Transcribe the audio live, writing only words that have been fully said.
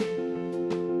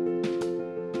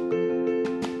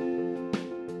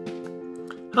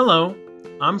Hello,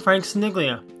 I'm Frank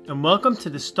Siniglia, and welcome to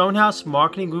the Stonehouse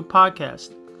Marketing Group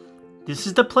podcast. This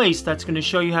is the place that's going to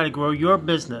show you how to grow your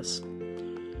business.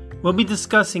 We'll be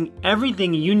discussing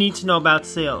everything you need to know about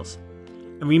sales.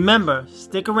 And remember,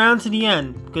 stick around to the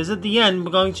end, because at the end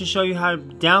we're going to show you how to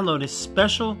download a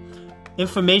special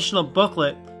informational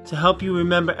booklet to help you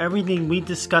remember everything we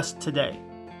discussed today.